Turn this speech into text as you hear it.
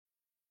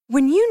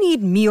When you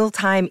need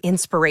mealtime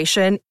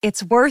inspiration,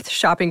 it's worth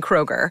shopping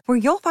Kroger, where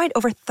you'll find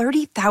over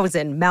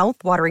 30,000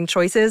 mouth-watering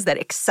choices that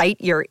excite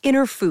your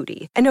inner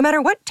foodie. And no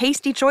matter what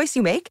tasty choice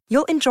you make,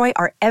 you'll enjoy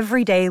our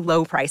everyday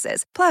low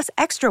prices, plus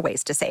extra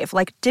ways to save,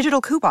 like digital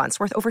coupons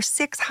worth over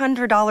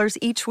 $600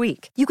 each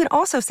week. You can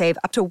also save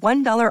up to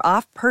 $1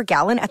 off per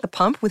gallon at the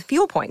pump with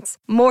fuel points.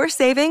 More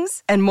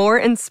savings and more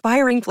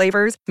inspiring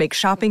flavors make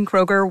shopping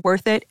Kroger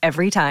worth it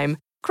every time.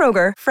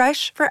 Kroger,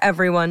 fresh for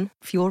everyone.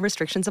 Fuel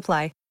restrictions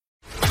apply.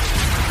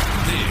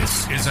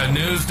 This is a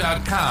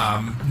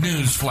News.com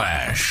news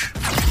flash.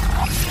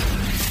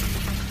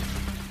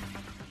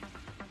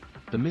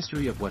 The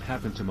mystery of what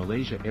happened to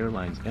Malaysia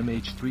Airlines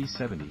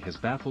MH370 has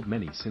baffled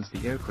many since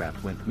the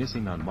aircraft went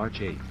missing on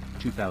March 8,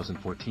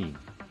 2014.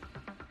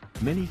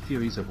 Many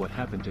theories of what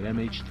happened to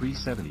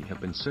MH370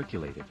 have been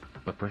circulated,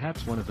 but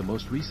perhaps one of the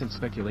most recent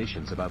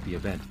speculations about the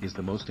event is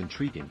the most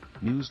intriguing,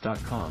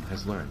 News.com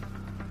has learned.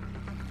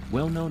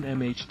 Well-known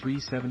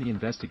MH370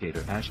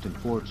 investigator Ashton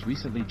Forbes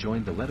recently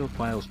joined the Leto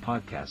Files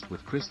podcast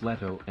with Chris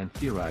Leto and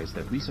theorized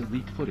that recent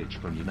leaked footage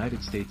from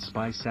United States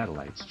spy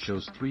satellites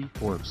shows 3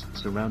 orbs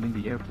surrounding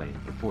the airplane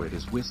before it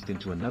is whisked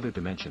into another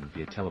dimension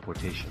via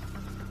teleportation.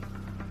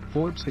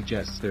 Forbes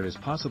suggests there is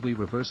possibly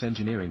reverse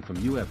engineering from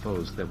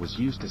UFOs that was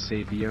used to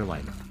save the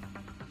airliner.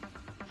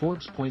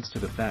 Forbes points to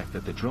the fact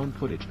that the drone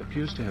footage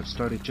appears to have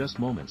started just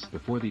moments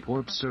before the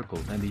orbs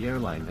circled and the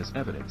airline as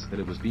evidence that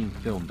it was being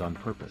filmed on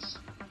purpose.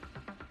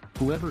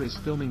 Whoever is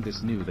filming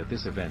this knew that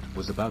this event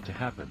was about to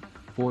happen,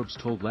 Forbes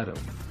told Leto,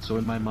 so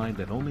in my mind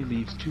that only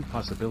leaves 2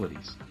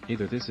 possibilities: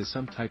 either this is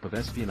some type of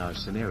espionage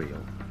scenario,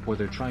 or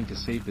they're trying to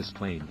save this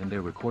plane and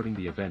they're recording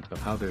the event of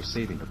how they're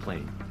saving the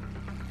plane.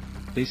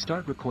 They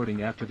start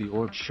recording after the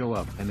orbs show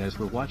up, and as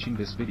we're watching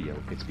this video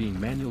it's being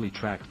manually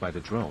tracked by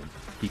the drone,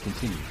 he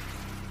continued.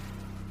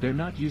 They're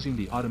not using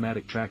the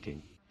automatic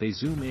tracking, they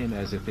zoom in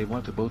as if they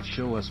want to both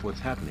show us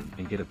what's happening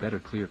and get a better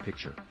clear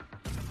picture.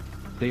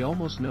 They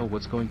almost know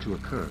what's going to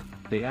occur,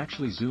 they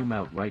actually zoom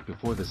out right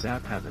before the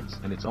zap happens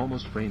and it's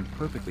almost framed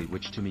perfectly,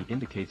 which to me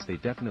indicates they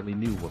definitely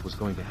knew what was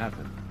going to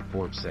happen,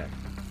 Forbes said.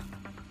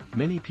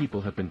 Many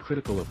people have been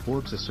critical of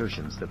Forbes'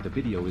 assertions that the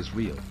video is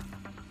real.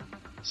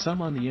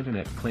 Some on the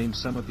internet claim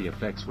some of the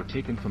effects were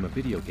taken from a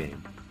video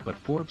game, but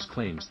Forbes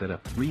claims that a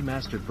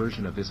remastered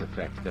version of this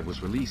effect that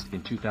was released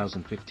in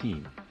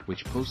 2015,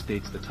 which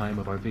postdates the time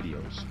of our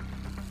videos.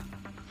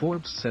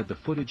 Forbes said the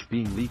footage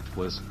being leaked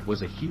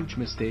was a huge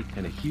mistake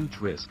and a huge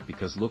risk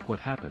because look what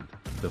happened,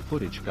 the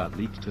footage got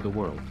leaked to the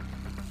world.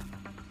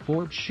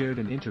 Forbes shared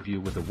an interview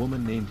with a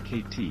woman named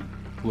Kate T,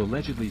 who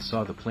allegedly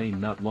saw the plane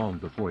not long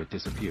before it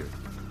disappeared.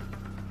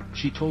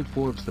 She told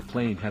Forbes the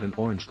plane had an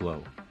orange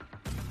glow.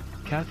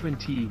 Catherine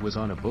T was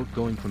on a boat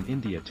going from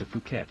India to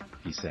Phuket,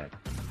 he said.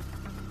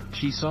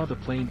 She saw the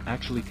plane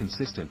actually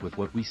consistent with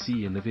what we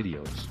see in the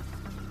videos.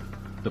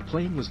 The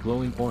plane was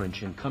glowing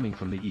orange and coming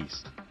from the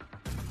east.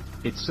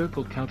 It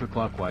circled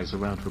counterclockwise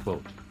around her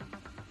boat.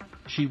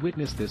 She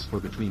witnessed this for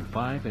between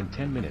 5 and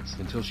 10 minutes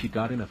until she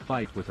got in a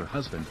fight with her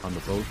husband on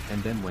the boat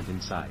and then went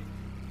inside.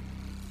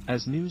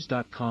 As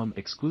News.com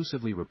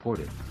exclusively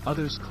reported,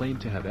 others claim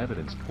to have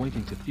evidence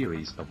pointing to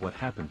theories of what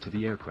happened to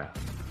the aircraft.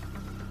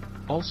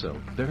 Also,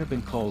 there have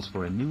been calls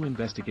for a new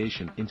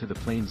investigation into the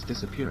plane's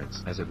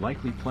disappearance as it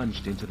likely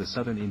plunged into the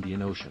southern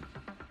Indian Ocean.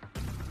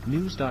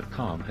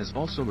 News.com has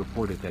also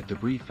reported that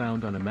debris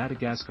found on a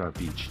Madagascar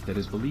beach that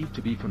is believed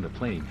to be from the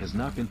plane has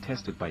not been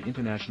tested by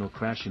international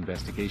crash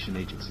investigation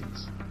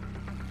agencies.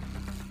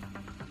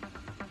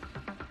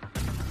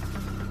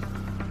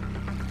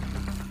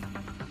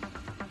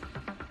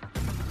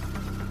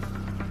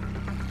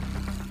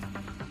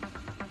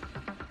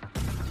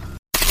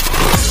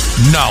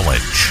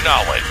 Knowledge.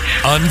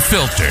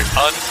 Unfiltered.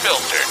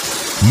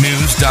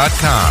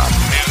 News.com.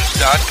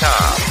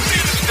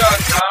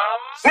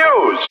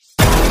 News.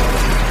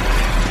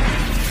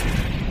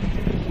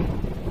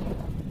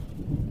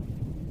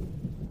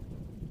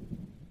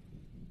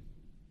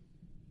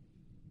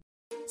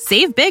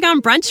 Save big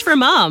on brunch for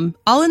mom,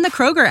 all in the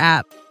Kroger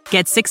app.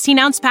 Get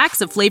 16-ounce packs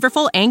of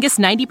flavorful Angus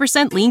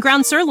 90% lean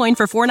ground sirloin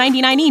for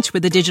 $4.99 each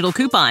with a digital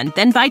coupon.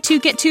 Then buy 2,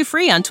 get 2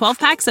 free on 12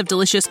 packs of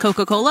delicious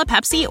Coca-Cola,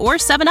 Pepsi, or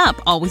 7-Up,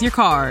 all with your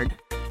card.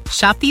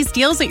 Shop these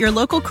deals at your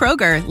local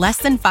Kroger, less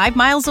than 5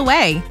 miles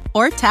away.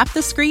 Or tap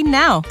the screen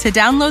now to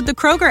download the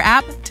Kroger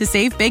app to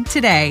save big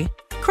today.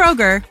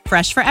 Kroger,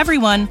 fresh for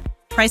everyone.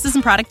 Prices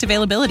and product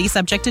availability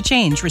subject to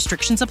change.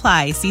 Restrictions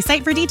apply. See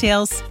site for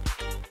details.